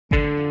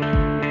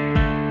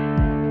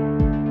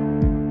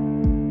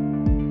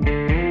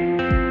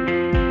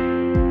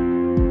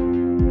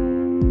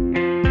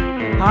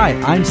Hi,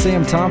 I'm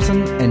Sam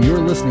Thompson, and you're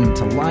listening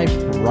to Life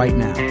Right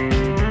Now.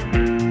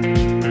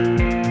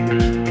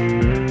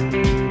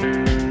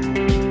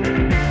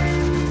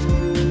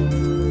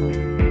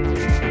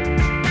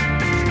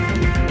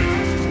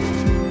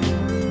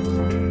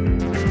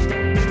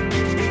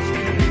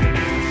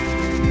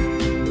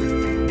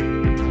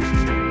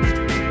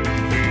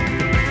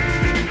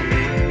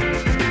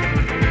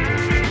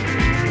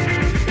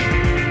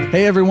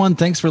 Hey everyone,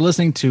 thanks for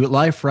listening to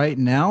Life Right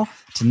Now.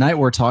 Tonight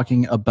we're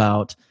talking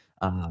about,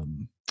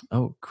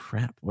 oh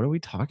crap, what are we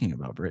talking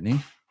about, Brittany?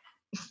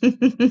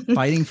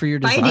 Fighting for your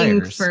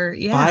desires.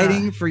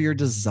 Fighting for your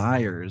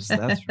desires.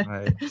 That's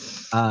right.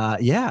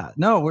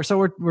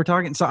 We're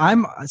talking. So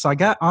I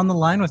got on the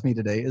line with me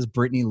today is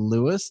Brittany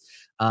Lewis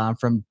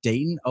from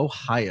Dayton,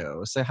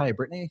 Ohio. Say hi,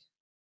 Brittany.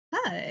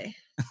 Hi.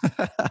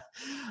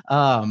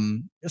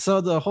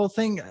 So the whole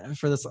thing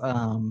for this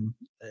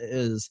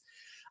is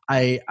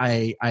I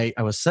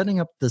was setting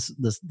up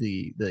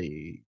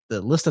the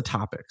list of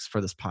topics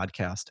for this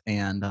podcast,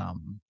 and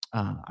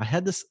I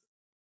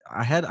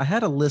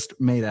had a list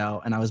made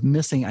out, and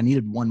I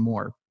needed one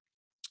more,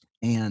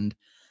 and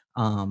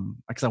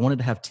because I wanted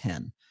to have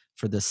 10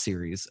 for this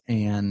series,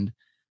 and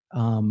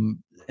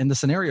the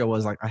scenario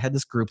was like I had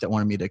this group that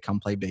wanted me to come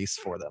play bass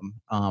for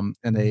them,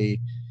 and they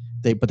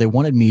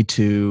wanted me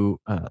to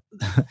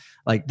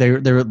like they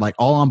were like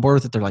all on board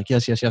with it. They're like,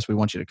 yes, we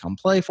want you to come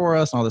play for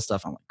us and all this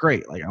stuff. I'm like,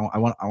 great, like I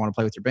want to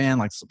play with your band,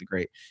 like this will be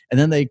great. And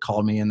then they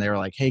called me and they were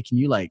like, hey, can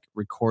you like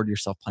record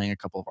yourself playing a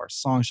couple of our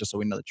songs just so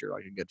we know that you're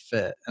like a good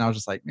fit? And I was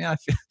just like, yeah, I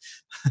feel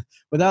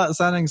without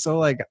sounding so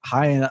like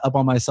high up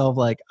on myself,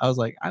 like I was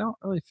like, I don't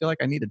really feel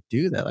like I need to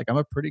do that. Like I'm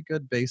a pretty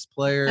good bass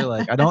player,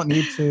 like I don't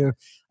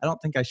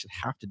think I should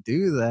have to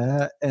do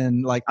that.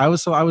 And like I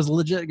was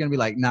legit gonna be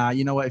like, nah,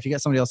 you know what, if you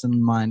got somebody else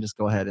in mind, just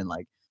go ahead and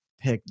like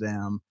pick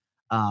them.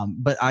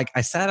 But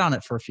I sat on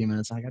it for a few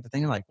minutes and I got to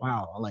thinking like,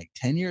 wow, like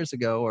 10 years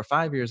ago or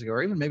 5 years ago,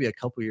 or even maybe a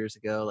couple years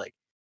ago, like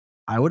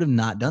I would have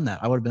not done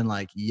that. I would have been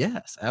like,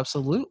 yes,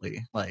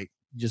 absolutely. Like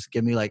just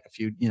give me like a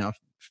few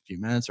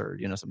minutes or,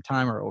 some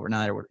time or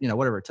overnight or,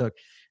 whatever it took.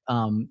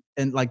 And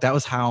like, that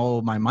was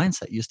how my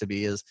mindset used to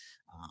be is,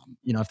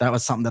 if that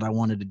was something that I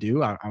wanted to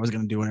do, I was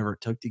going to do whatever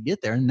it took to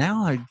get there. And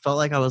now I felt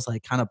like I was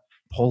like kind of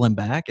pulling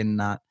back and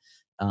not,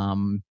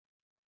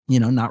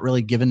 not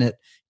really given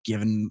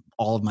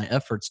all of my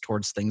efforts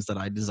towards things that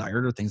I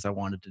desired or things I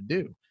wanted to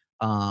do.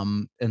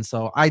 And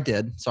so I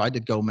did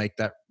go make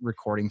that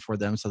recording for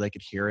them so they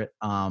could hear it.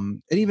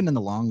 And even in the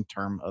long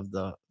term of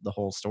the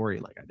whole story,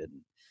 like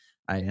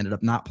I ended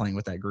up not playing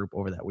with that group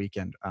over that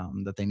weekend,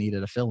 that they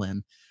needed a fill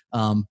in.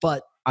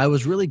 But I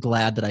was really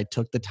glad that I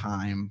took the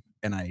time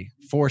and I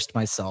forced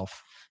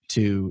myself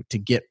to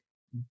get,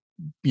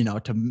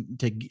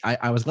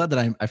 I was glad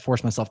that I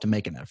forced myself to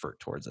make an effort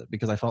towards it,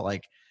 because I felt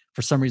like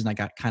for some reason I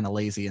got kind of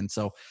lazy. And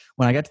so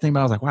when I got to think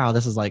about it, I was like, wow,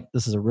 this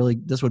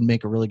would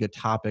make a really good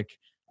topic.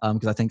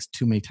 Because I think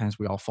too many times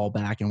we all fall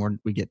back and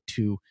we get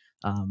too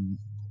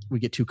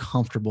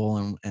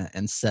comfortable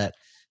and set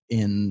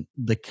in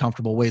the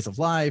comfortable ways of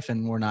life,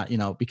 and we're not,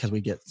 because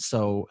we get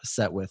so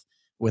set with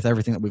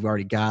everything that we've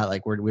already got,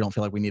 like we don't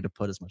feel like we need to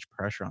put as much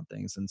pressure on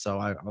things. And so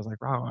I was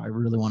like, wow, I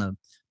really want to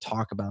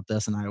talk about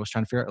this, and I was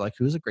trying to figure out like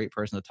who's a great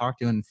person to talk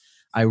to, and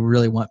I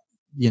really want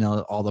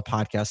all the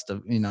podcasts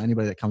of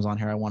anybody that comes on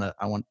here, I want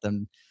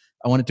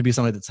it to be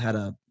somebody that's had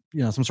a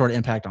some sort of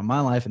impact on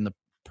my life. And the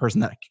person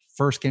that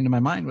first came to my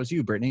mind was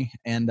you, Brittany.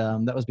 And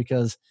that was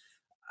because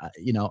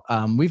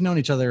we've known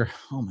each other,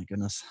 oh my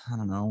goodness, I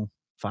don't know,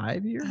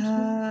 5 years.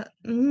 I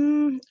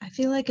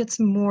feel like it's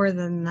more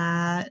than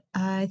that.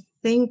 I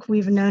think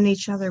we've known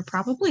each other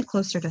probably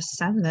closer to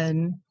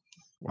 7.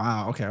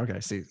 Wow. Okay.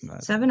 See,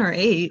 7 or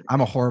 8.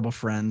 I'm a horrible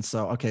friend.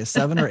 So, okay,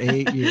 7 or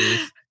 8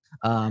 years.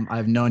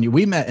 I've known you.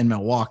 We met in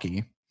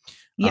Milwaukee.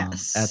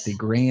 Yes. At the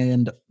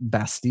Grand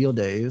Bastille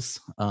Days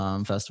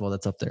festival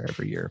that's up there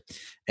every year.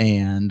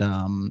 And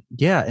and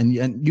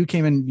you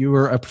came in, you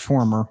were a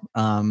performer,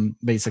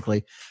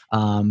 basically,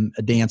 a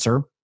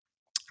dancer.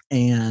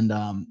 And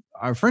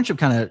our friendship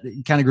kind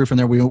of grew from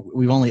there.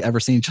 We've only ever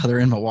seen each other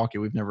in Milwaukee.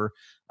 We've never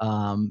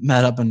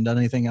met up and done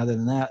anything other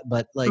than that.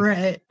 But like,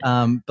 right.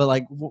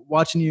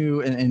 Watching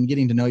you and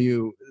getting to know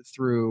you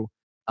through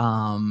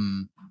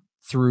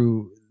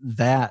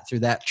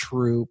that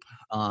troupe,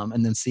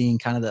 and then seeing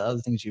kind of the other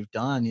things you've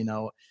done,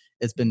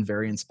 it's been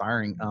very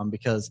inspiring,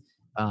 because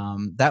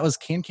that was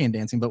can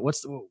dancing. But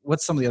what's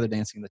some of the other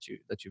dancing that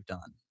you've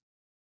done?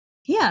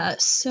 Yeah,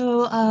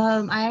 so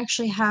I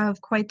actually have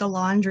quite the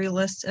laundry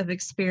list of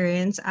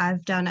experience.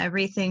 I've done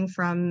everything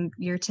from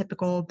your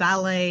typical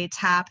ballet,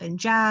 tap, and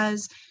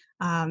jazz,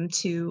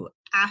 to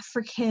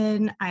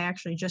African. I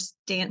actually just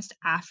danced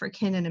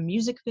African in a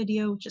music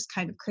video, which is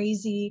kind of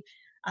crazy.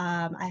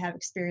 I have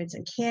experience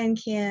in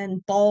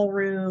can,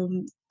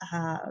 ballroom,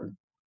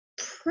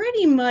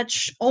 pretty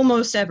much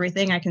almost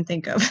everything I can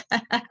think of.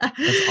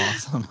 That's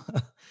awesome.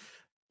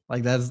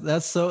 Like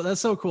that's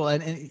so cool.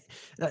 And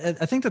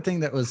I think the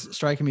thing that was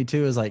striking me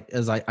too is like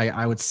as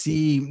I would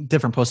see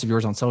different posts of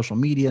yours on social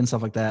media and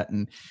stuff like that,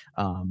 and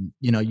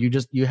you know,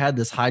 you had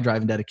this high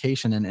drive and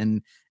dedication,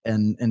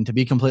 and to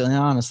be completely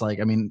honest, like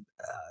I mean,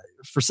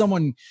 for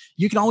someone,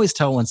 you can always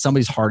tell when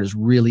somebody's heart is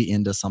really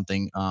into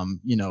something,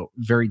 you know,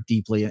 very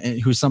deeply, and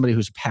who's somebody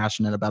who's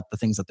passionate about the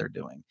things that they're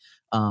doing,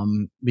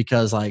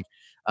 because like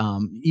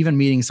even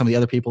meeting some of the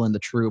other people in the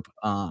troop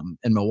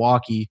in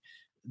Milwaukee,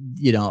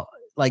 you know,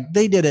 like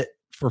they did it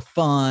for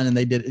fun, and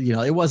they did, you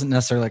know, it wasn't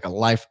necessarily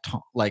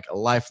like a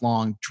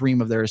lifelong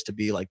dream of theirs to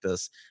be like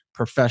this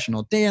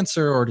professional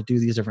dancer or to do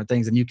these different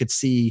things. And you could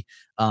see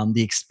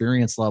the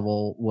experience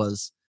level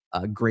was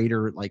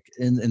greater, like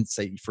in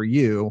say for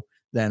you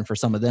than for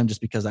some of them,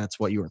 just because that's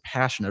what you were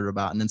passionate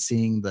about. And then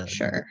seeing the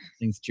Sure.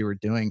 things that you were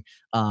doing,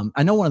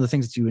 I know one of the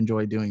things that you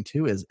enjoy doing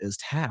too is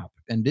tap.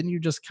 And didn't you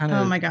just kind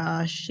Oh of, my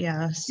gosh, you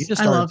yes.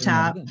 just I started love doing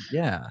that tap. again?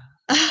 Yeah.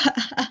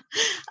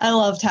 I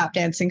love tap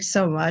dancing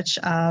so much.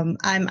 I'm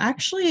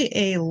actually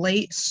a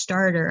late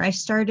starter. I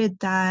started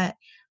that,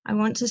 I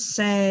want to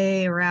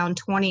say around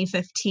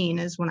 2015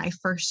 is when I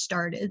first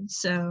started.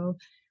 So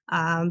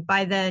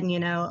by then, you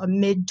know, a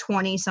mid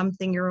 20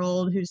 something year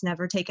old who's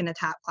never taken a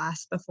tap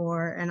class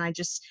before. And I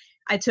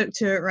took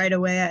to it right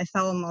away. I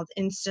fell in love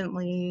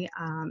instantly.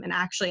 And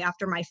actually,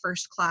 after my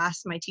first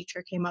class, my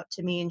teacher came up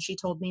to me and she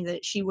told me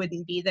that she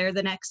wouldn't be there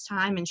the next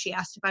time. And she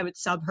asked if I would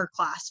sub her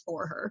class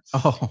for her.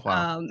 Oh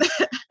wow. Um,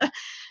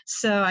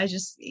 so I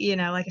just, you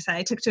know, like I said,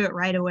 I took to it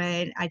right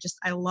away.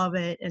 I love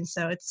it. And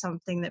so it's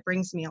something that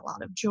brings me a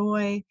lot of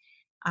joy.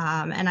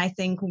 And I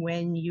think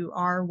when you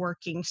are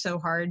working so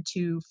hard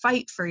to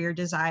fight for your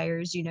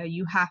desires, you know,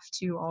 you have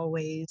to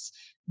always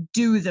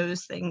do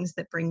those things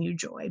that bring you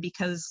joy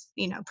because,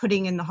 you know,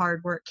 putting in the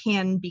hard work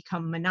can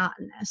become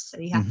monotonous. So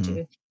you have Hmm.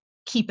 to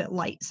keep it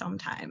light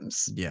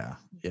sometimes. Yeah,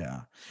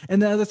 yeah.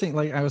 And the other thing,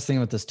 like I was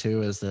thinking with this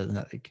too, is that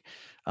like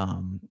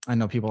I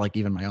know people, like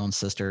even my own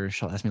sister,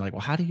 she'll ask me like,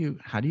 well, how do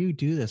you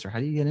do this, or how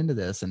do you get into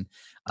this? And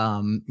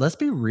let's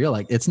be real,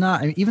 like it's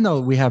not, I mean, even though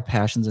we have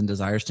passions and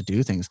desires to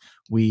do things,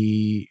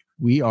 we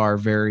are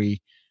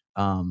very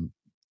um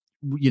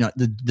you know,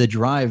 the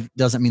drive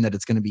doesn't mean that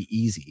it's going to be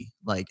easy.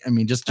 Like I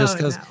mean, Oh,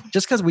 no.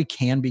 just because we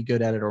can be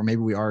good at it, or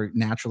maybe we are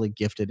naturally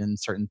gifted in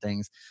certain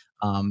things,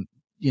 um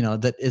you know,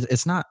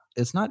 it's not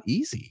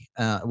easy.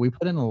 We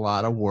put in a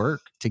lot of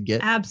work to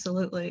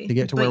Absolutely.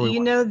 get to where But, we you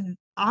want. know,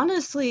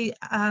 honestly,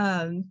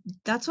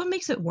 that's what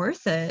makes it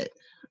worth it.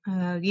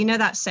 You know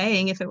that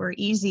saying, "If it were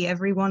easy,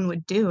 everyone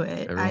would do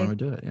it." Everyone I would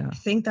do it, yeah.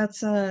 think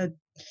that's,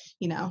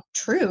 you know,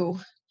 true.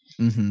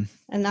 Hmm.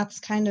 And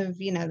that's kind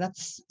of, you know,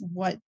 that's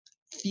what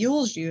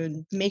fuels you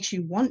and makes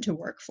you want to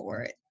work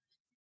for it,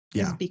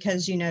 is Yeah.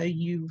 because, you know,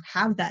 you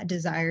have that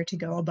desire to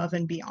go above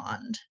and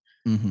beyond.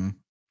 Hmm.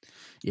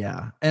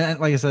 Yeah, and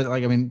like I said,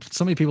 like I mean,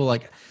 so many people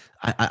like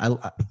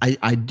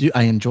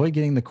I enjoy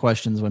getting the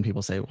questions when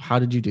people say, well, "How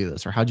did you do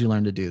this?" or "How did you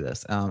learn to do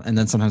this?" And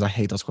then sometimes I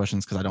hate those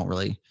questions because I don't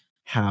really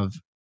have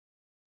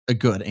a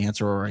good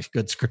answer or a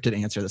good scripted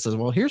answer that says,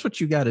 "Well, here's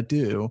what you got to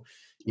do,"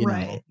 you know.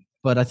 Right.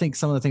 But I think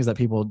some of the things that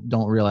people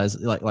don't realize,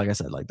 like I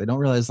said, like they don't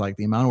realize like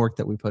the amount of work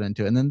that we put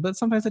into it, and then but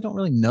sometimes they don't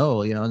really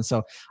know, you know. And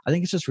so I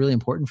think it's just really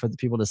important for the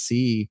people to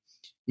see,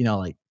 you know,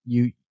 like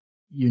you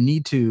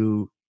need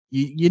to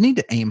you need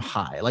to aim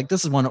high. Like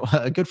this is one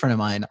a good friend of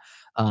mine.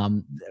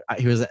 Um,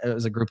 it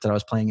was a group that I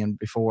was playing in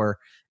before,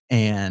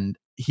 and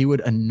he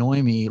would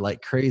annoy me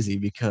like crazy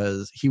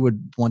because he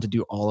would want to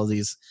do all of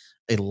these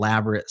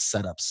elaborate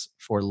setups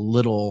for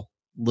little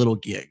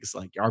gigs.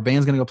 Like our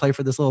band's gonna go play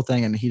for this little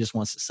thing, and he just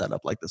wants to set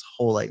up like this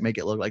whole, like make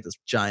it look like this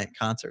giant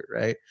concert,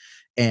 right?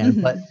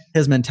 And but Mhm.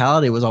 his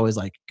mentality was always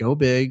like go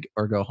big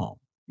or go home.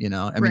 You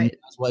know, I mean, you Right.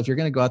 might as well, if you're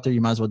gonna go out there, you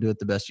might as well do it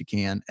the best you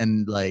can.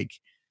 And like,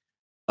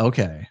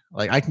 okay,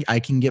 like I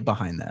can get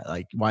behind that.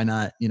 Like, why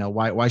not? You know,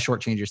 why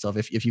shortchange yourself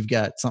if you've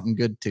got something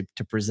good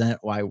to present?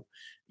 Why,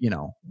 you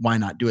know, why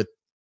not do it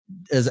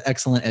as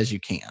excellent as you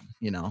can,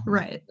 you know,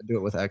 Right. do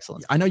it with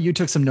excellence. I know you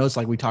took some notes,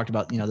 like we talked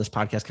about, you know, this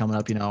podcast coming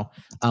up, you know,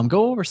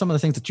 go over some of the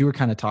things that you were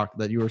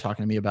that you were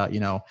talking to me about, you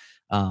know,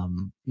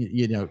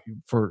 you know,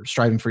 for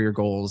striving for your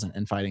goals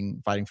and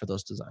fighting for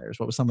those desires.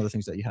 What was some of the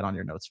things that you had on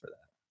your notes for that?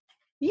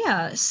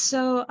 Yeah,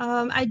 so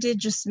I did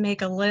just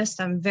make a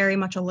list. I'm very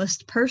much a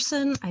list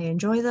person. I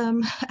enjoy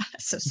them.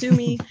 So sue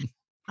me.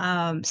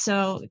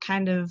 So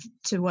kind of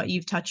to what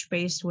you've touched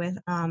base with,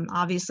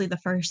 obviously the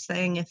first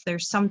thing, if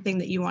there's something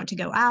that you want to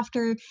go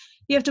after,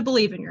 you have to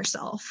believe in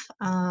yourself.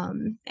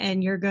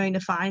 And you're going to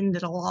find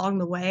that along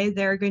the way,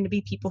 there are going to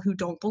be people who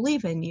don't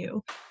believe in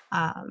you.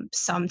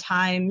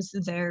 Sometimes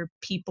they're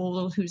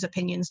people whose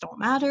opinions don't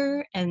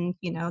matter and,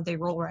 you know, they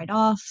roll right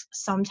off.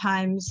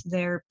 Sometimes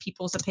they're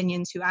people's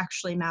opinions who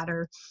actually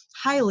matter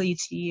highly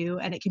to you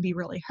and it can be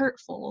really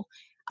hurtful.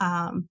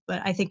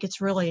 But I think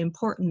it's really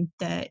important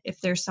that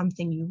if there's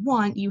something you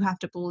want, you have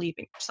to believe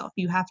in yourself.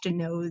 You have to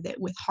know that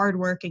with hard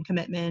work and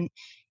commitment,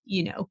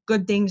 you know,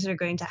 good things are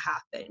going to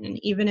happen. And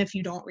even if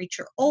you don't reach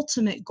your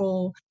ultimate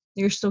goal,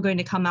 you're still going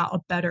to come out a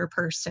better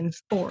person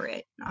for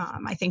it.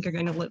 I think you're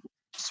going to live.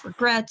 just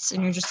regrets,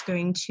 and you're just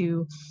going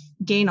to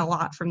gain a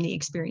lot from the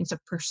experience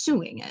of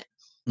pursuing it.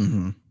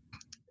 Mm-hmm.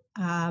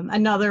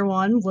 Another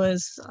one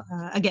was,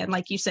 again,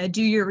 like you said,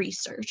 do your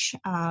research.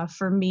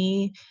 For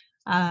me,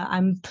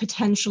 I'm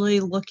potentially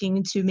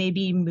looking to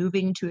maybe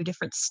moving to a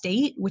different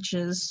state, which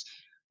is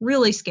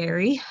really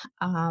scary.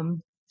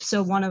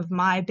 So one of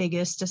my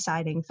biggest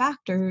deciding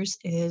factors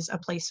is a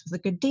place with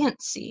a good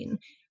dance scene.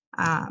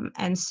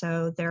 And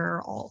so there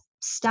are all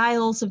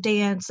styles of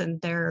dance,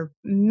 and there are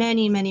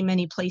many, many,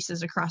 many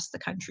places across the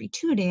country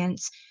to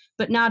dance,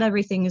 but not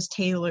everything is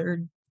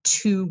tailored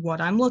to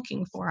what I'm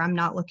looking for. I'm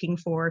not looking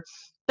for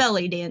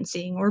belly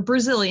dancing or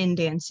Brazilian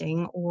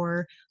dancing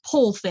or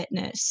pole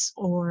fitness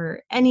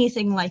or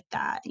anything like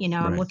that. You know,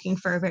 I'm Right. looking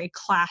for a very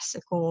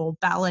classical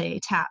ballet,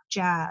 tap,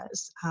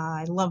 jazz.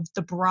 I love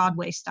the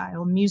Broadway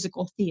style,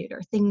 musical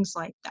theater, things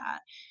like that.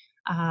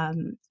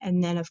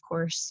 And then, of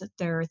course,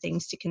 there are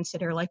things to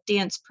consider like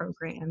dance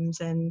programs,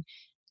 and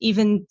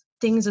even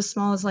things as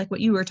small as like what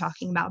you were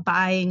talking about,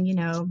 buying, you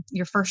know,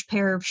 your first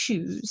pair of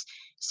shoes.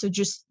 So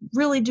just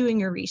really doing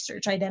your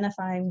research,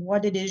 identifying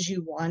what it is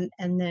you want,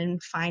 and then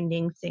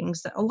finding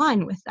things that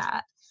align with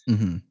that.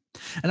 Mm-hmm.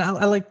 And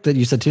I like that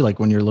you said too, like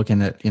when you're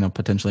looking at,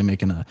 potentially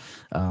making a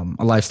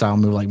lifestyle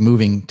move, like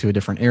moving to a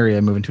different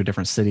area, moving to a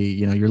different city,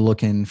 you're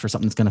looking for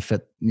something that's going to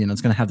fit,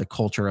 it's going to have the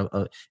culture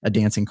of a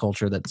dancing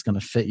culture that's going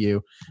to fit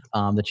you,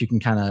 that you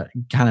can kind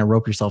of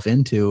rope yourself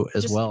into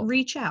as Just well.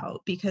 reach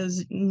out,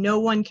 because no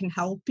one can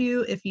help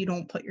you if you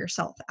don't put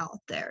yourself out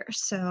there.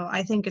 So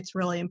I think it's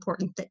really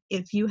important that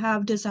if you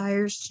have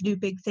desires to do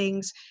big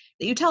things,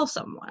 that you tell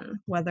someone,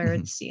 whether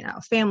Mm-hmm. it's,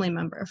 a family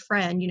member, a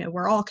friend,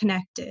 we're all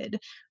connected.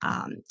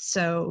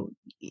 So,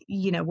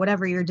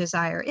 whatever your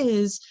desire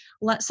is,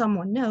 let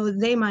someone know.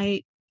 They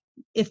might,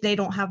 if they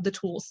don't have the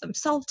tools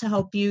themselves to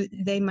help you,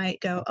 they might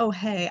go, oh,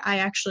 hey, I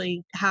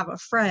actually have a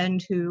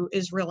friend who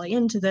is really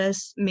into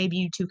this. Maybe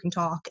you two can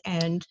talk,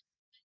 and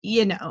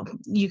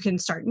you can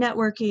start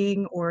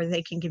networking, or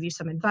they can give you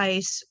some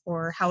advice,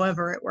 or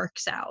however it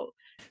works out.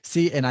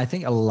 See, and I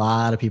think a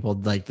lot of people,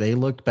 like, they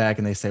look back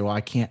and they say, well,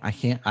 I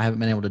haven't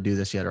been able to do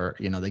this yet. Or,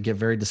 they get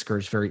very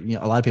discouraged.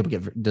 A lot of people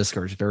get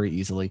discouraged very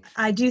easily.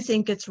 I do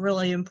think it's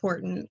really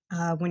important,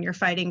 when you're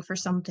fighting for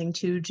something,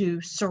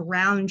 to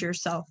surround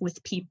yourself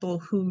with people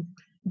who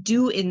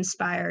do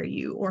inspire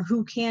you or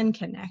who can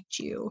connect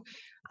you.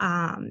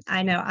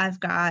 I know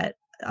I've got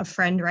a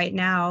friend right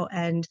now,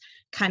 and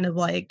kind of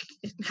like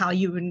how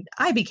you and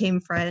I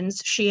became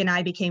friends, she and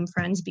I became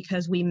friends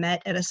because we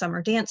met at a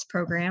summer dance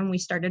program. We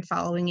started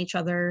following each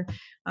other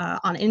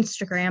on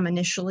Instagram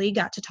initially,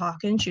 got to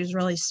talking. She was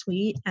really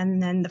sweet. And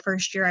then the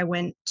first year I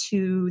went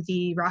to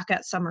the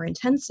Rockette Summer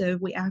Intensive,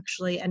 we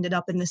actually ended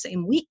up in the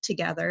same week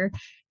together.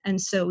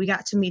 And so we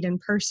got to meet in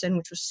person,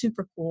 which was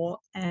super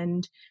cool.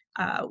 And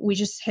we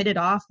just hit it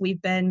off.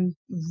 We've been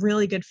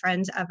really good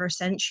friends ever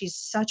since. She's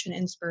such an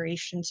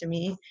inspiration to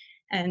me.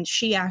 And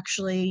she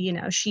actually,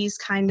 she's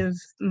kind of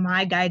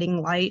my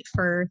guiding light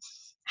for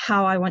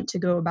how I want to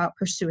go about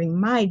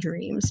pursuing my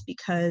dreams,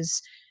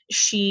 because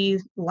she,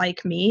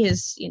 like me,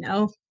 is,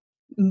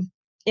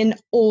 an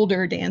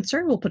older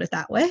dancer, we'll put it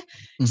that way,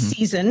 Mm-hmm.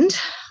 seasoned,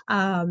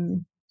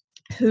 um,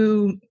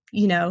 who,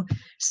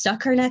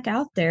 stuck her neck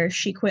out there.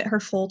 She quit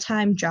her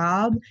full-time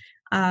job,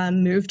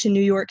 moved to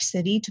New York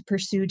City to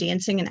pursue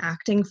dancing and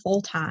acting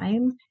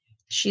full-time.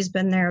 She's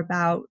been there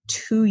about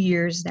 2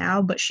 years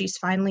now, but she's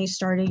finally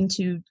starting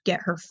to get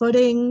her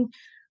footing.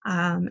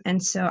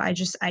 And so I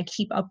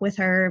keep up with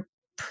her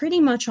pretty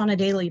much on a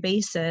daily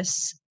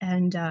basis.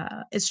 And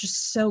it's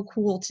just so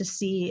cool to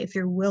see, if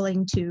you're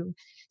willing to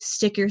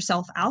stick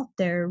yourself out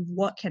there,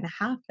 what can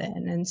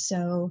happen. And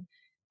so,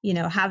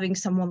 having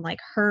someone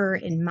like her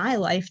in my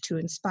life to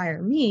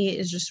inspire me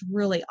is just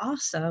really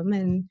awesome.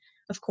 And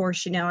of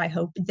course, I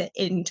hope that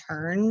in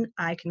turn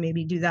I can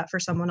maybe do that for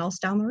someone else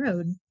down the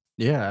road.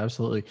 Yeah,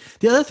 absolutely.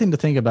 The other thing to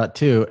think about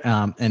too,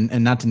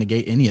 and not to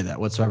negate any of that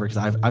whatsoever, because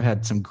I've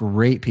had some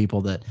great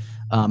people that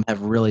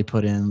have really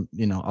put in,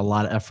 a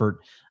lot of effort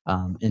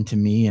into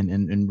me,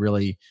 and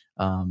really,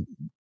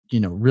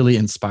 really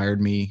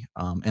inspired me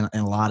in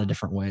a lot of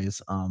different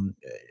ways.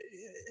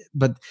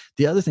 But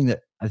the other thing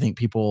that I think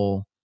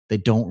people, they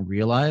don't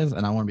realize,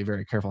 and I want to be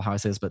very careful how I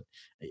say this, but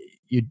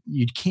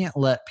you can't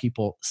let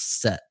people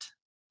set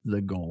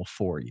the goal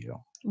for you.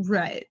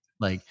 Right.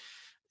 Like,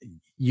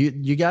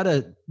 you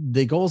gotta,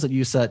 the goals that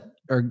you set,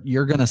 or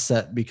you're gonna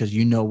set because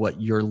you know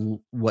what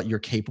you're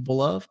capable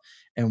of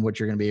and what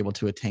you're gonna be able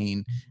to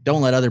attain.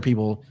 Don't let other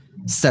people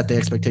set the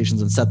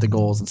expectations and set the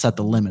goals and set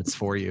the limits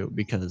for you,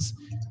 because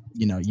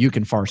you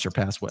can far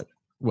surpass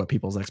what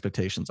people's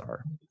expectations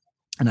are.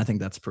 And I think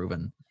that's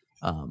proven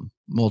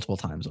multiple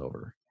times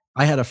over.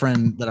 I had a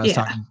friend that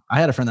Yeah.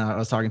 I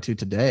was talking to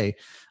today.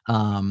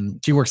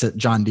 She works at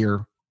John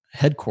Deere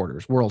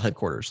headquarters, world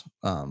headquarters.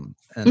 And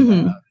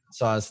Hmm.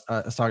 so I was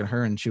talking to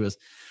her, and we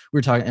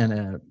were talking,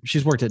 and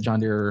she's worked at John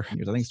Deere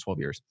years, I think it's 12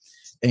 years.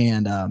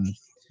 And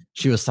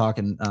she was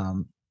talking,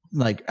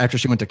 like, after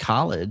she went to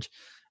college,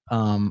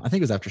 I think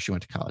it was after she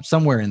went to college,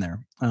 somewhere in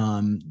there,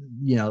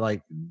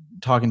 like,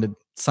 talking to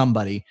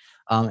somebody,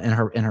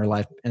 in her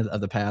life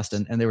of the past,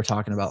 and they were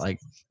talking about like,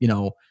 you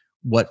know,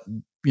 what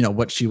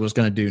what she was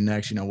going to do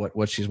next, you know,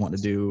 what she's wanting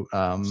to do,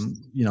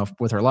 you know,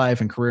 with her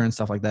life and career and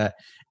stuff like that.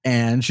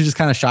 And she just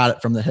kind of shot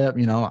it from the hip,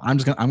 you know, I'm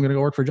gonna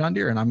go work for John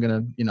Deere, and I'm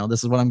gonna, you know,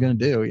 this is what I'm gonna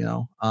do, you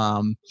know,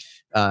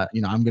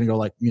 you know, I'm gonna go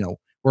like, you know,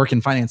 work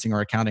in financing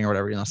or accounting or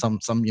whatever, you know, some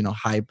you know,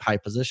 high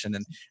position.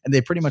 And they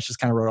pretty much just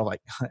kind of wrote off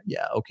like,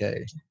 yeah,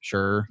 okay,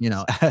 sure, you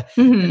know.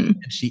 Hmm.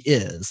 And she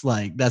is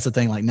like, that's the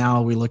thing, like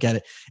now we look at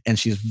it and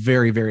she's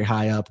very very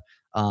high up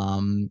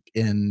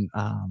in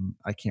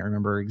I can't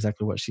remember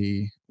exactly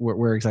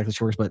where exactly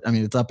she works, but I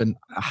mean it's up in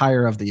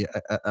higher of the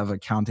of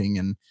accounting.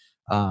 And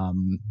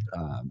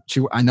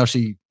she, I know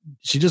she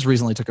just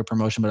recently took a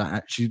promotion,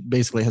 but she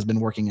basically has been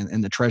working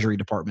in the treasury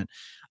department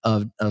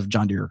of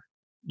John Deere,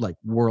 like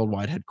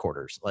worldwide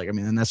headquarters. Like, I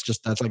mean, and that's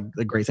like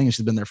the great thing.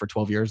 She's been there for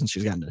 12 years and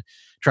she's gotten to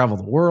travel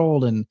the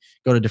world and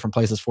go to different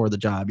places for the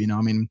job, you know.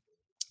 I mean,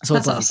 so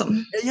it's That's like,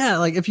 awesome. yeah,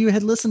 like if you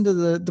had listened to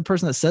the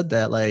person that said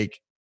that,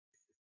 like,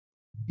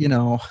 you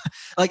know,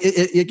 like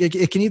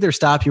it can either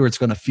stop you or it's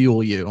going to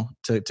fuel you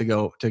to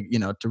go to, you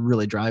know, to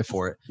really drive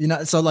for it, you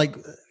know. So like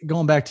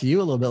going back to you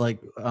a little bit, like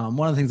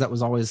one of the things that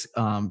was always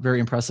very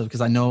impressive,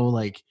 because I know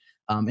like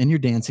in your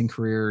dancing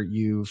career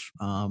you've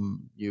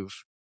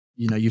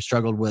you know, you've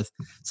struggled with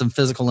some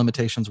physical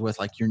limitations with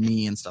like your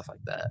knee and stuff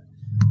like that.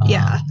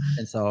 Yeah.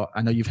 And so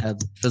I know you've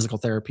had physical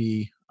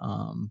therapy,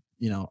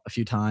 you know, a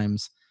few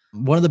times.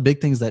 One of the big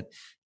things that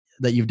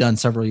you've done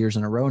several years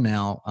in a row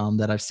now,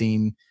 that I've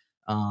seen,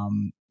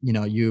 you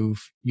know,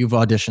 you've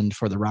auditioned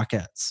for the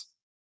Rockettes,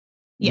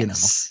 you know.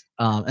 Yes.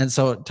 And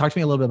so talk to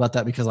me a little bit about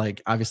that, because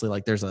like obviously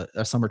like there's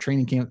a summer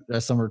training camp,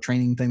 a summer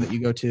training thing that you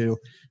go to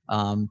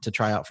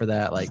try out for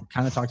that. Like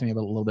kind of talk to me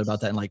about a little bit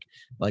about that, and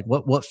like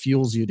what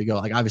fuels you to go.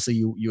 Like obviously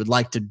you would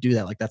like to do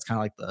that. Like that's kind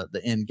of like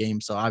the end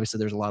game. So obviously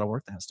there's a lot of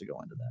work that has to go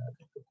into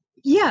that.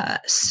 Yeah.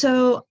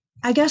 So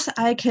I guess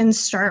I can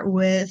start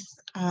with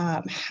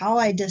how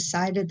I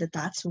decided that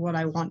that's what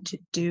I want to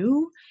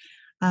do.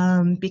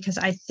 Because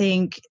I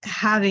think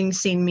having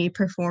seen me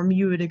perform,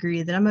 you would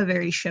agree that I'm a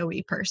very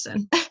showy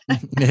person.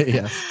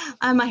 Yes.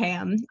 I'm a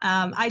ham.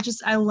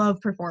 I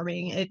love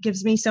performing. It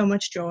gives me so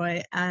much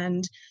joy.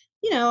 And,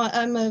 you know,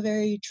 I'm a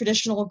very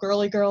traditional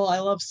girly girl. I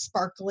love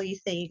sparkly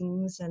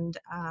things. And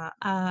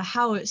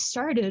how it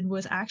started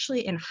was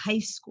actually in high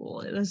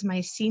school. It was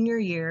my senior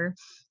year.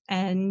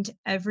 And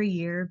every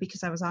year,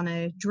 because I was on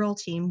a drill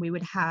team, we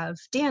would have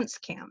dance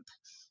camp.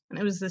 And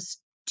it was this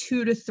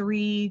 2 to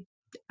 3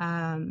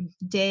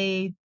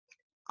 day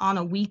on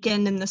a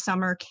weekend in the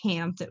summer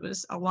camp that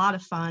was a lot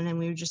of fun. And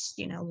we would just,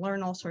 you know,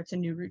 learn all sorts of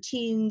new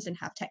routines and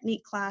have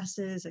technique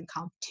classes and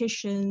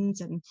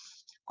competitions and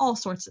all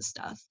sorts of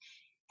stuff.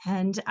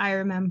 And I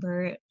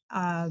remember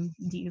I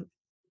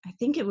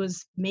think it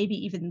was maybe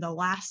even the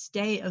last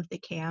day of the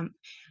camp.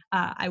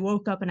 I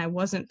woke up and I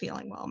wasn't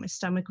feeling well. My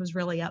stomach was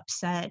really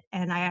upset.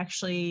 And I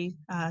actually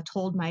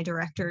told my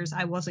directors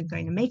I wasn't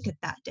going to make it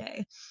that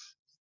day.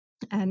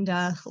 And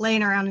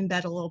laying around in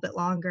bed a little bit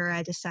longer,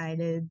 I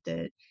decided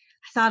that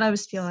I thought I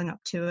was feeling up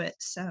to it.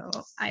 So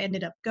I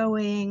ended up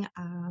going.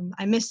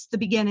 I missed the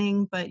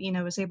beginning, but, you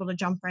know, was able to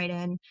jump right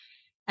in.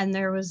 And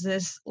there was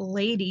this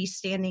lady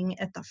standing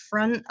at the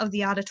front of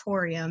the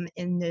auditorium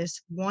in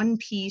this one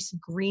piece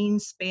green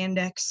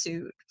spandex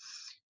suit.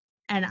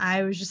 And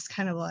I was just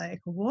kind of like,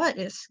 what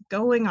is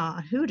going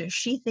on? Who does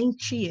she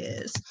think she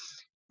is?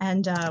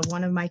 And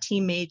one of my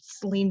teammates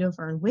leaned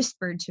over and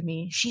whispered to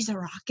me, she's a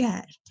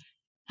Rockette.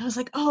 I was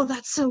like, oh,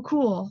 that's so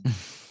cool.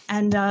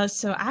 And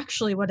so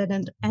actually what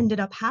ended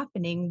up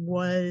happening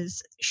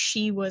was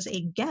she was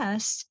a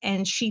guest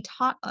and she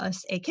taught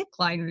us a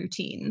kickline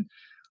routine,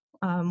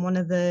 one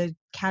of the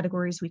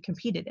categories we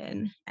competed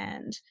in.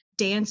 And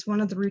dance,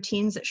 one of the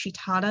routines that she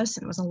taught us,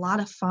 and it was a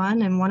lot of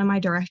fun. And one of my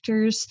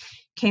directors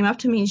came up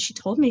to me and she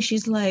told me,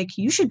 she's like,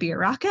 you should be a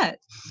Rockette.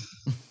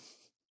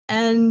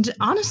 And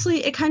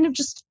honestly, it kind of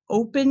just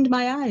opened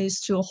my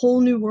eyes to a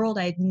whole new world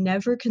I'd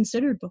never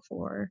considered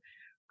before.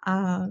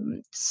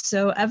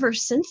 So ever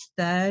since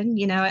then,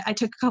 you know, I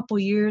took a couple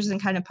years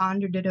and kind of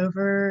pondered it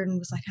over and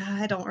was like,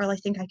 "Ah, I don't really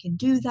think I can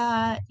do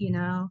that, you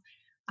know."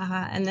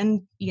 And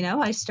then, you know,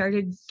 I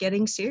started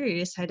getting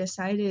serious. I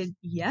decided,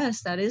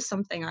 yes, that is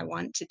something I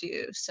want to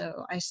do.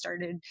 So I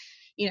started,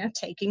 you know,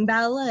 taking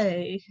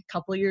ballet. A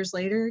couple years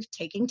later,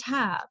 taking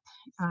tap.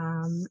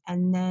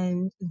 And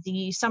then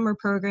the summer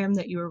program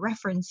that you were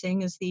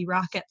referencing is the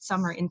Rocket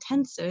Summer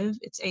Intensive.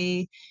 It's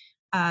a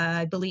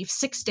I believe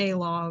 6 day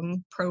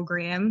long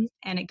program,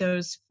 and it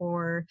goes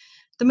for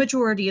the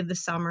majority of the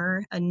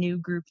summer, a new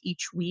group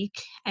each week,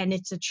 and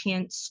it's a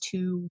chance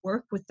to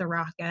work with the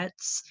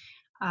Rockettes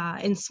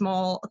in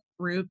small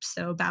groups,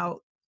 so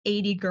about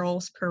 80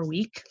 girls per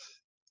week,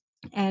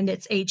 and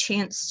it's a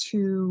chance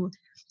to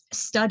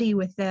study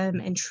with them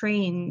and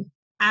train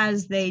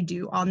as they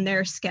do on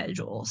their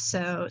schedule.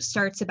 So it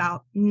starts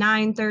about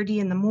 9:30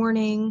 in the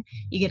morning.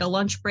 You get a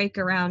lunch break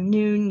around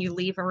noon. You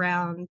leave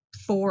around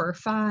 4 or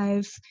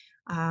 5.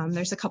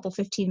 There's a couple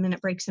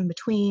 15-minute breaks in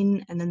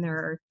between, and then there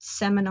are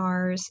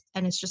seminars,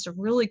 and it's just a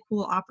really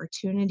cool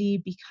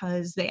opportunity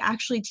because they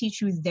actually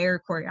teach you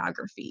their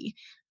choreography.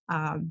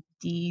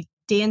 The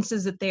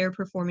dances that they are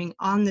performing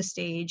on the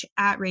stage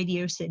at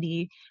Radio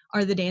City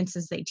are the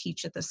dances they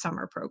teach at the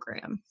summer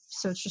program.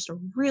 So it's just a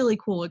really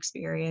cool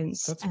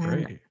experience, That's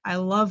and great. I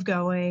love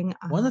going.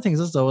 One of the things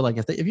is though, like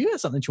if you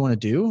have something that you want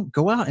to do,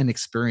 go out and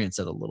experience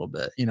it a little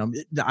bit.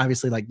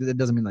 Obviously, like it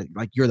doesn't mean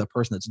like you're the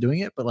person that's doing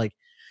it, but like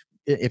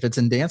if it's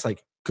in dance,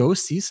 like go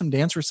see some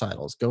dance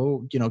recitals.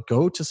 Go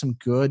to some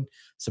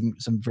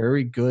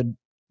very good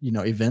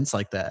events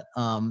like that.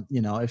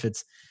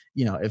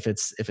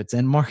 If it's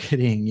in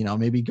marketing,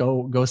 maybe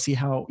go see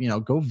how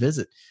go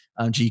visit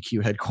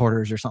GQ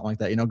headquarters or something like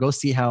that. Go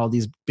see how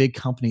these big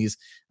companies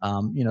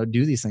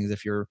do these things.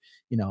 If you're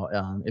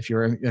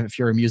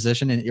a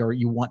musician or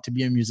you want to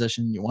be a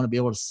musician, you want to be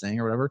able to sing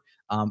or whatever,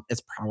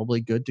 it's probably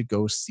good to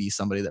go see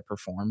somebody that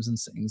performs and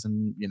sings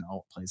and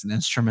plays an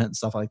instrument and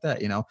stuff like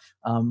that.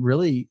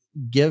 Really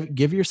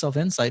give yourself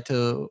insight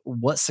to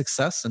what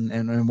success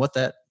and what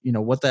that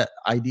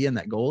idea and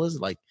that goal is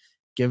like.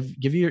 Give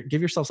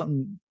yourself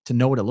something to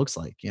know what it looks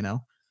like.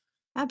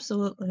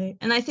 Absolutely.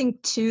 And I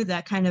think too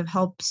that kind of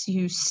helps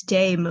you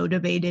stay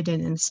motivated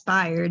and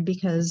inspired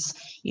because,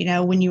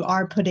 when you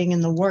are putting in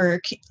the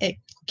work, it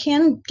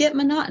can get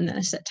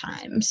monotonous at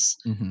times.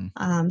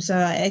 Hmm. So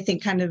I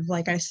think kind of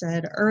like I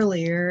said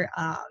earlier,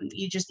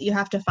 you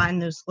have to find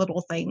those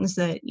little things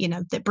that,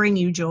 that bring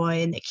you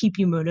joy and that keep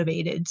you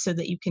motivated so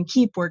that you can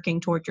keep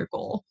working toward your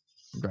goal.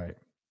 Right,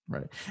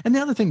 right. And the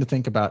other thing to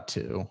think about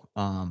too,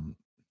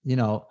 you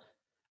know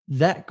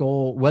that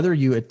goal, whether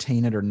you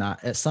attain it or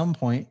not, at some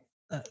point,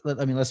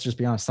 let's just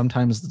be honest.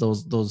 Sometimes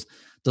those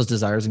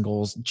desires and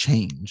goals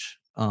change.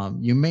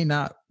 You may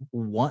not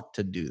want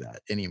to do that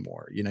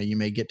anymore. You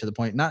may get to the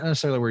point, not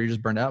necessarily where you're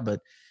just burned out,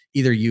 but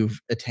either you've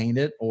attained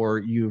it or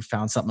you've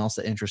found something else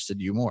that interested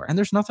you more. And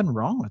there's nothing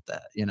wrong with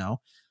that.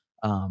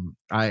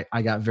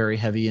 I got very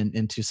heavy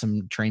into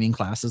some training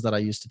classes that I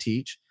used to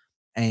teach,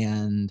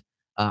 and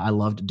I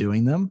loved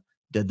doing them.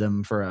 Did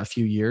them for a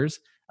few years,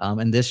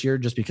 and this year,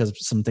 just because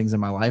some things in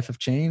my life have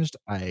changed,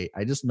 I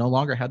just no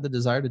longer had the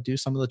desire to do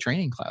some of the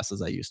training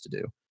classes I used to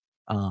do.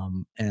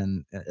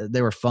 And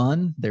they were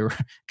fun. They were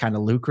kind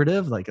of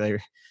lucrative. Like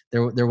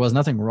there was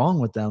nothing wrong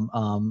with them.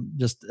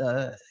 Just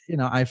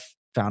I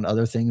found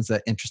other things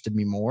that interested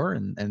me more,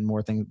 and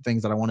more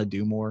things that I want to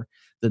do more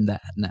than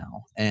that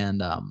now.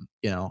 And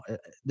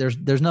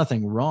there's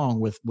nothing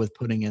wrong with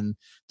putting in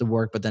the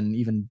work, but then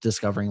even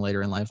discovering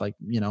later in life, like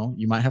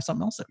you might have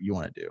something else that you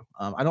want to do.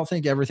 I don't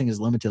think everything is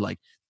limited. Like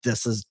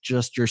this is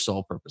just your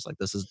sole purpose. Like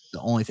this is the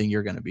only thing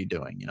you're going to be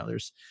doing.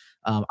 There's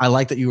I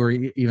like that you were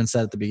even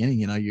said at the beginning.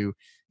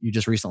 You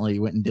just recently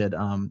went and did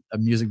a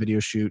music video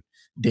shoot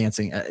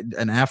dancing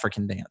an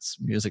African dance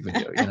music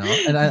video. And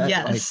I like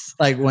Yes.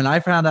 like when I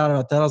found out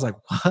about that, I was like,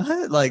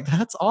 what? Like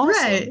that's awesome.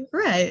 Right,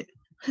 right.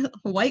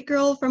 White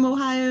girl from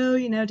Ohio,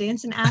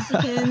 dancing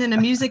African in a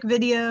music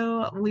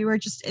video. We were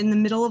just in the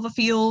middle of a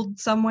field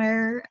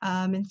somewhere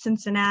in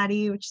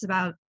Cincinnati, which is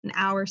about an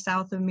hour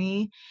south of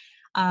me,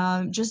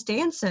 just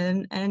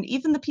dancing. And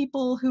even the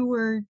people who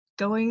were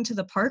going to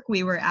the park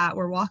we were at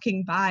were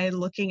walking by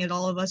looking at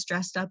all of us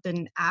dressed up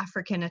in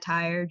African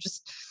attire,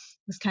 just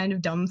with kind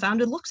of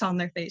dumbfounded looks on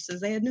their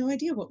faces. They had no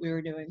idea what we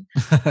were doing.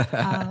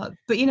 But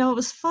it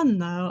was fun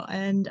though,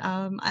 and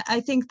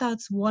I think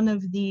that's one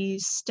of the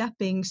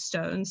stepping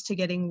stones to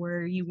getting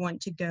where you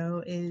want to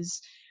go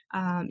is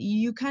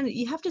you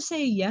have to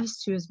say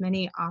yes to as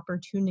many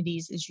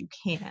opportunities as you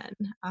can.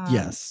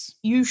 Yes.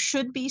 You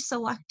should be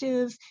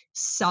selective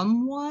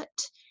somewhat,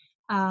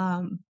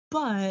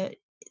 but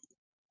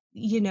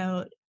you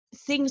know,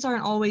 things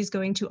aren't always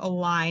going to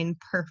align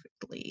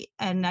perfectly.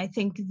 And I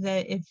think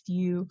that if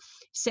you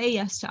say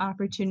yes to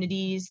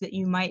opportunities that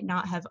you might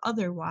not have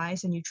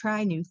otherwise and you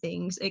try new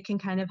things, it can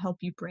kind of help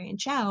you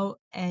branch out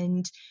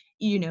and,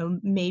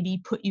 maybe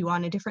put you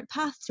on a different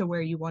path to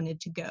where you wanted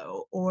to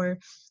go, or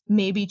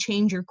maybe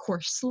change your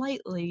course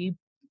slightly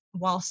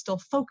while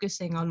still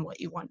focusing on what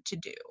you want to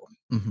do.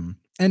 Hmm.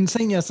 And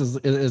saying yes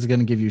is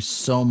going to give you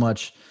so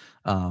much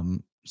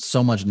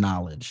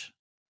knowledge.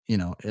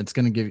 It's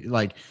going to give you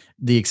like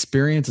the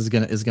experience is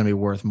going to be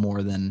worth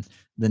more than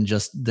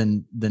just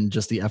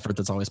the effort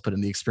that's always put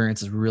in. The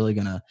experience is really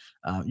going to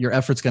your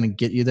effort's going to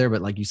get you there.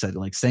 But like you said,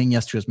 like saying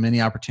yes to as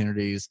many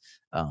opportunities.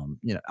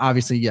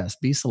 Obviously, yes,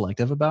 be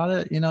selective about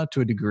it.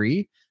 To a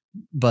degree,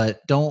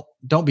 but don't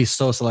be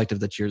so selective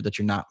that you're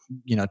not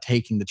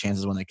taking the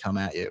chances when they come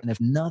at you. And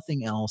if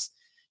nothing else,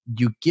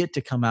 you get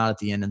to come out at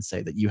the end and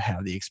say that you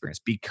have the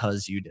experience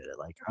because you did it.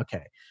 Like,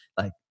 okay,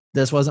 like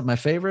this wasn't my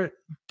favorite,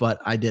 but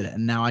I did it.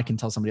 And now I can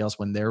tell somebody else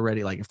when they're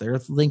ready, like if they're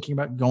thinking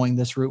about going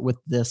this route with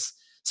this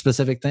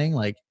specific thing,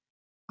 like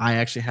I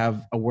actually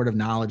have a word of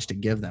knowledge to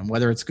give them,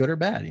 whether it's good or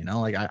bad.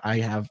 Like I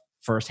have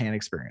firsthand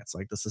experience.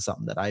 Like this is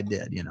something that I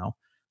did.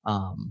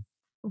 um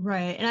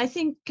Right. And I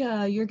think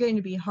you're going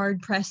to be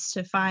hard pressed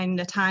to find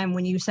a time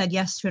when you said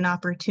yes to an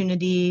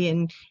opportunity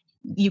and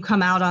you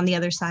come out on the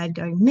other side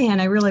going, man,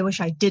 I really wish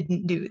I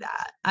didn't do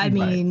that. I Right.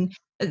 mean,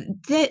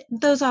 that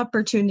those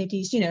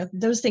opportunities,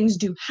 those things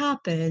do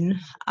happen,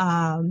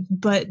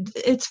 but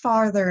it's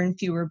farther and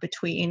fewer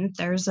between.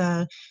 There's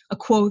a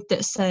quote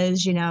that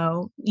says,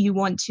 you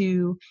want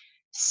to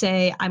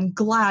say, I'm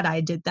glad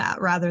I did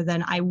that rather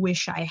than I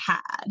wish I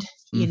had,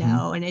 Hmm.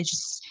 and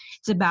it's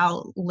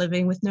about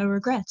living with no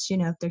regrets.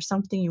 If there's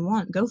something you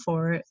want, go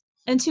for it.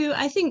 And two,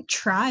 I think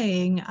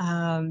trying,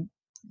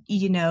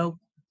 you know,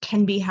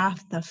 can be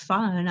half the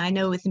fun. I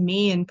know with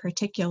me in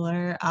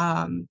particular,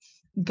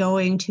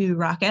 going to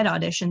Rockette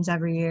auditions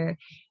every year,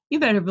 you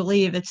better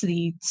believe it's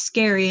the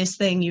scariest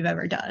thing you've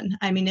ever done.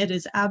 I mean, it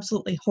is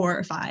absolutely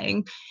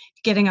horrifying.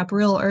 Getting up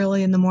real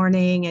early in the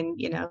morning and,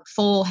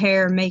 full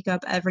hair,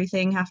 makeup,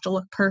 everything have to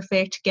look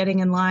perfect, getting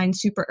in line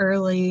super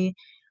early.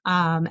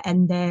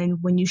 And then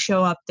when you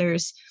show up,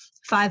 there's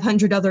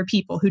 500 other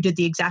people who did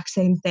the exact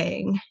same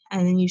thing.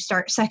 And then you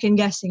start second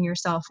guessing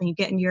yourself and you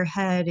get into your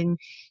head and,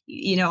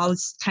 all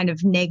this kind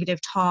of negative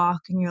talk.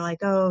 And you're like,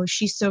 oh,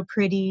 she's so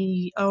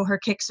pretty. Oh, her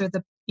kicks are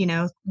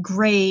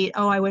great.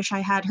 Oh, I wish I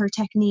had her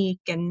technique.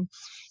 And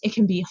it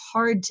can be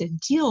hard to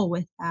deal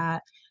with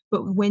that.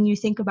 But when you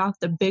think about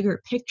the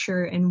bigger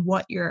picture and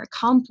what you're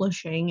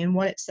accomplishing and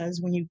what it says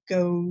when you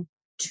go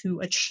to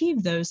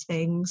achieve those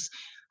things,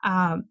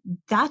 um,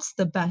 that's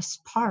the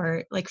best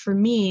part. Like for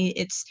me,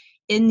 it's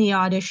in the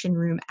audition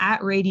room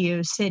at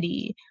Radio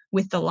City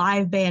with the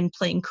live band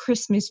playing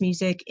Christmas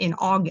music in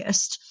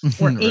August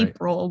or Right.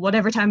 April,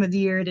 whatever time of the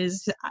year it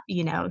is,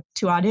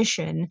 to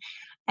audition.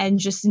 And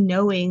just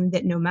knowing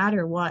that no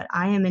matter what,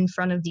 I am in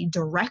front of the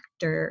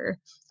director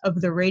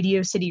of the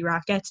Radio City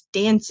Rockettes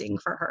dancing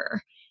for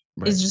her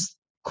Right. is just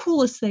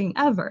coolest thing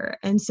ever.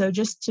 And so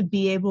just to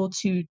be able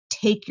to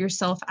take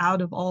yourself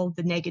out of all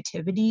the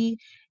negativity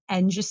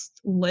and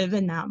just live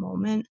in that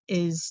moment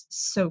is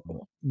so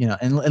cool.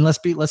 And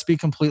let's be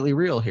completely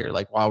real here.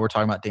 Like while we're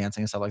talking about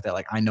dancing and stuff like that,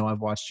 like I know I've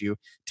watched you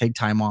take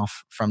time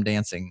off from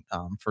dancing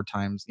for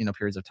times,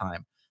 periods of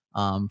time,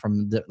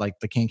 from like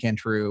the Can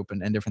Troop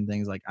and different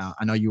things. Like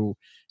I know you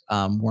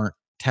weren't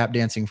tap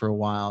dancing for a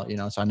while,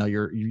 so I know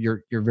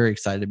you're very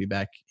excited to be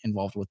back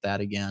involved with that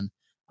again.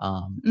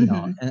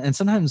 Mhm. And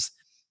sometimes,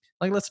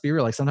 like let's be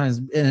real, like sometimes,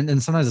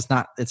 and sometimes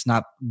it's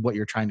not what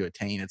you're trying to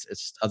attain.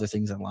 It's other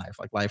things in life.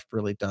 Like life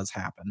really does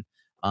happen.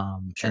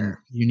 And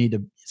Sure. you need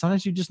to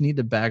sometimes you just need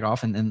to bag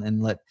off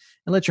and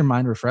let your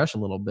mind refresh a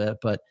little bit.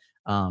 But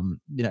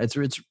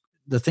it's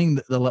the thing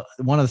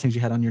one of the things you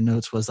had on your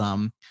notes was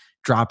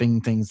dropping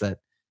things that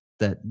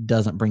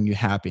doesn't bring you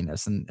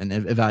happiness, and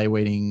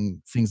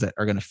evaluating things that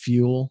are going to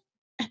fuel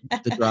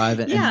the drive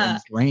Yeah. and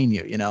drain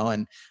you,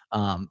 and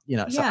so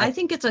Yeah, I I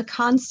think it's a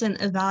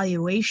constant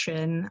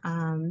evaluation,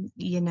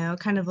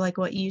 kind of like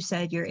what you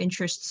said, your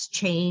interests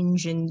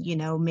change and,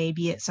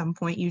 maybe at some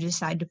point you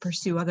decide to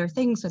pursue other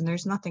things and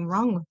there's nothing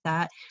wrong with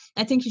that.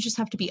 I think you just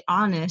have to be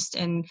honest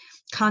and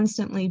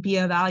constantly be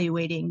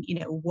evaluating,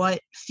 what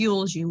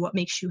fuels you, what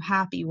makes you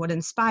happy, what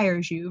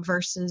inspires you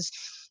versus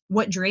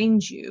what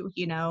drains you,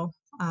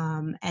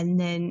 and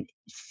then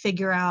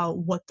figure out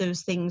what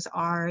those things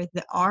are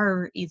that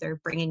are either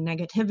bringing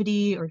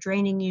negativity or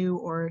draining you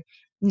or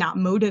not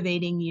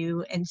motivating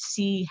you, and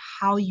see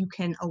how you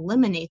can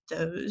eliminate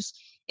those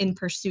in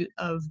pursuit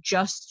of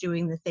just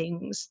doing the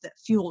things that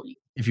fuel you.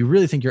 if you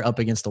really think you're up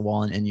against the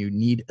wall and you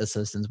need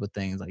assistance with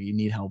things, like you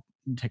need help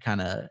to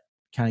kind of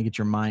get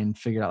your mind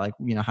figured out, like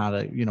how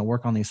to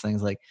work on these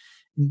things, like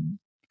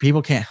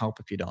people can't help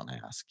if you don't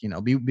ask.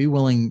 Be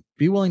willing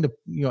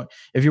to,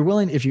 if you're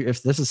willing,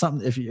 if this is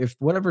something, if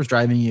whatever's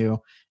driving you,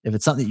 if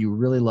it's something that you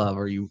really love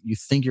or you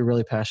think you're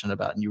really passionate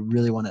about and you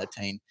really want to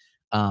attain,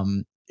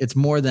 it's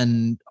more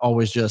than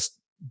always just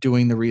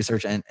doing the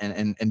research and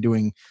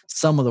doing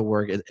some of the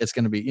work. It's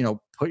going to be,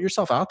 put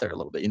yourself out there a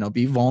little bit,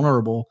 be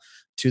vulnerable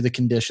to the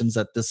conditions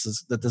that this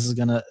is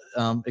going to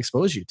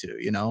expose you to,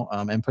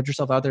 and put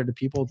yourself out there to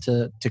people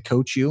to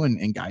coach you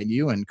and guide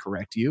you and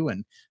correct you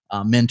and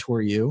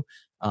mentor you.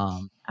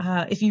 um,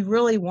 If you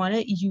really want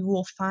it, you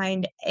will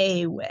find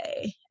a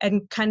way.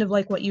 And kind of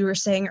like what you were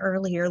saying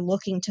earlier,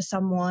 looking to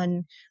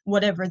someone,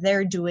 whatever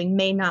they're doing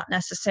may not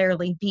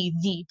necessarily be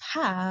the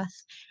path.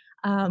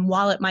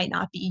 While it might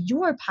not be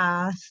your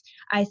path,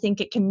 I think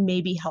it can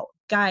maybe help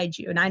guide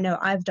you. And I know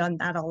I've done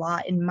that a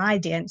lot in my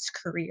dance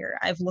career.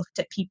 I've looked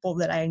at people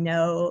that I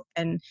know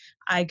and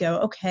I go,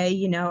 okay,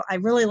 I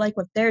really like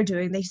what they're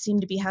doing. They seem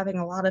to be having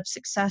a lot of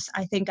success.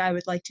 I think I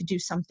would like to do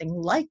something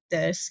like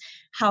this.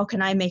 How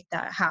can I make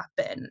that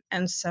happen?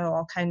 And so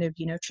I'll kind of,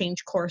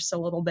 change course a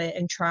little bit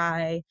and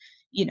try,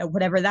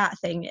 whatever that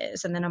thing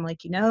is. And then I'm like,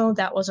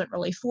 that wasn't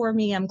really for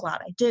me. I'm glad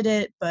I did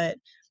it, but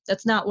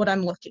that's not what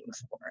I'm looking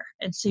for.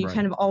 And so you right.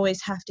 kind of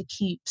always have to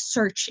keep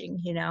searching,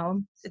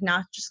 It's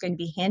not just going to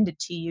be handed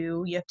to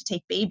you. You have to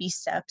take baby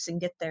steps and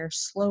get there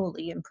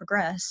slowly and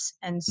progress.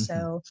 And Hmm.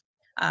 so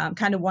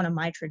kind of one of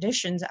my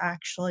traditions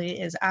actually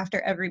is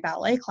after every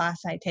ballet class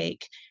I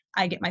take,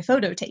 I get my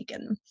photo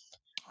taken.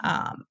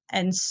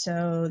 And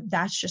so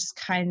that's just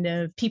kind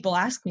of, people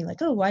ask me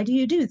like, oh, why do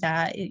you do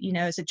that?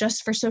 Is it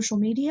just for social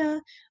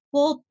media?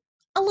 Well,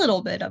 A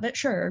little bit of it,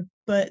 sure,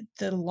 but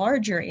the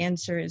larger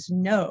answer is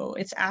no.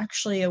 It's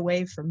actually a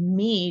way for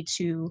me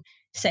to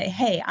say,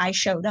 "Hey, I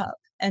showed up."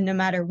 And no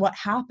matter what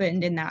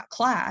happened in that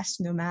class,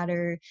 no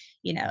matter,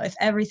 if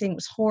everything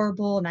was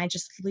horrible and I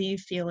just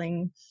leave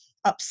feeling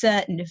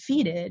upset and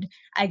defeated,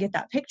 I get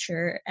that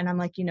picture and I'm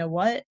like, "You know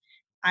what?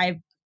 I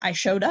I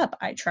showed up.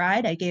 I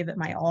tried. I gave it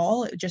my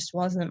all. It just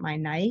wasn't my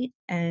night."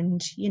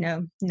 And,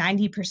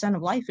 90%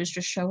 of life is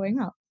just showing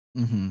up.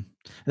 hmm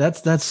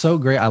That's so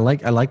great. I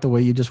like the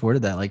way you just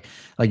worded that. Like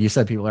you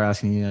said, people are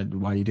asking you,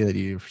 why do you do that? Do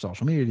you do it for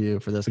social media? Do you do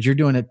it for this? But you're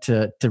doing it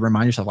to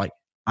remind yourself, like,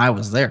 I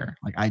was there.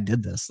 Like, I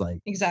did this. Like,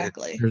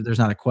 Exactly. there's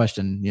not a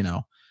question.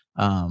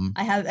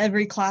 I have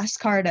every class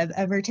card I've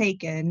ever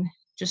taken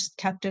just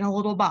kept in a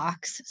little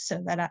box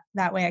so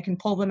that way I can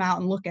pull them out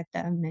and look at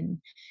them.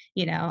 And,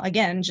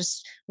 again,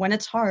 just when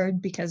it's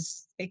hard,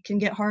 because it can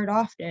get hard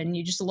often,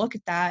 you just look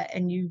at that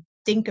and you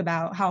think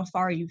about how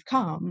far you've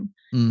come.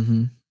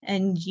 hmm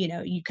And,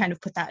 you kind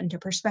of put that into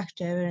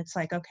perspective. And it's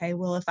like, okay,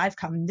 well, if I've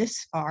come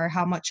this far,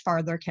 how much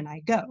farther can I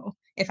go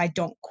if I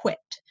don't quit?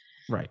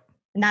 Right.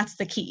 And that's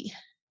the key,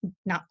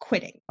 not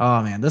quitting.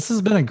 Oh man, this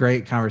has been a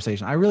great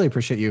conversation. I really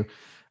appreciate you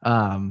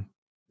um,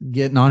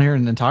 getting on here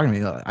and talking to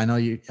me. I know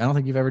you. I don't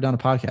think you've ever done a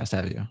podcast,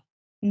 have you?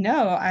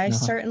 No, I No.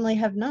 certainly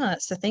have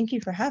not. So thank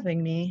you for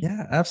having me.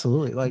 Yeah,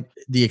 absolutely. Like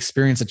the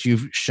experience that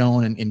you've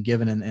shown and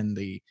given, and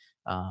the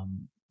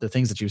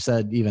things that you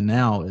said even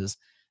now is,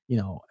 you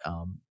know,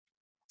 um,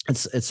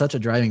 it's such a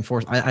driving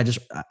force.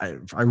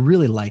 I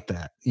really like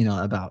that,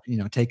 about,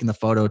 taking the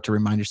photo to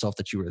remind yourself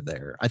that you were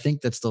there. I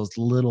think that's those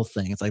little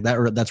things like that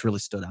that's really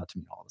stood out to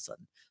me all of a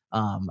sudden.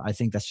 I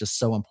think that's just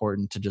so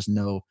important to just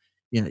know,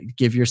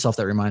 give yourself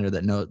that reminder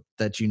that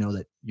that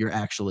you're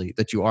actually,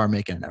 that you are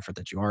making an effort,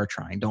 that you are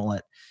trying. Don't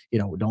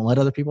let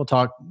other people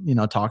talk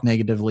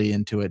negatively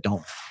into it.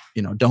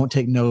 Don't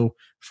take no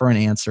for an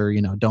answer.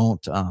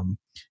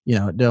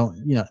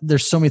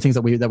 There's so many things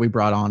that we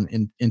brought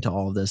on into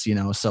all of this,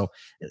 so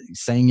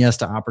saying yes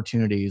to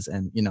opportunities,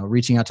 and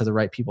reaching out to the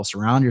right people,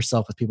 surround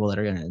yourself with people that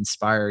are going to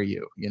inspire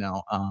you.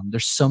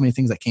 There's so many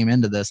things that came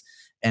into this,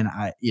 and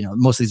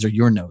most of these are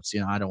your notes.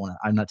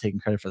 I'm not taking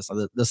credit for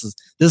this.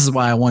 This is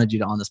why I wanted you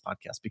to on this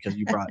podcast, because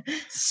you brought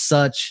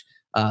such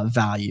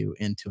value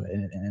into it,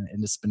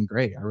 and it's been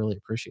great. I really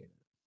appreciate it.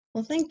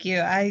 Well, thank you.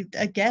 I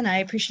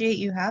appreciate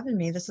you having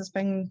me. This has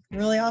been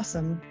really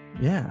awesome.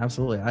 Yeah,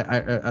 absolutely.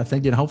 I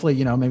think, hopefully,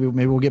 maybe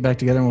we'll get back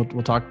together and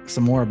we'll talk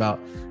some more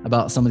about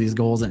some of these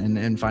goals,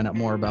 and find out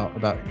more about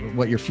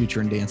what your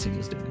future in dancing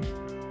is doing.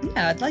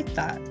 Yeah, I'd like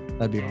that.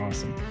 That'd be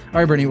awesome. All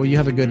right, Brittany. Well, you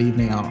have a good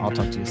evening. I'll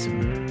talk to you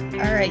soon.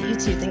 All right, you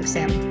too. Thanks,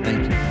 Sam.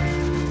 Thank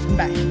you.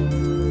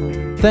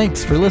 Bye.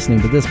 Thanks for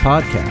listening to this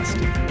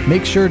podcast.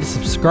 Make sure to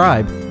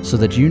subscribe so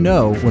that you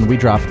know when we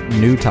drop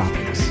new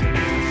topics.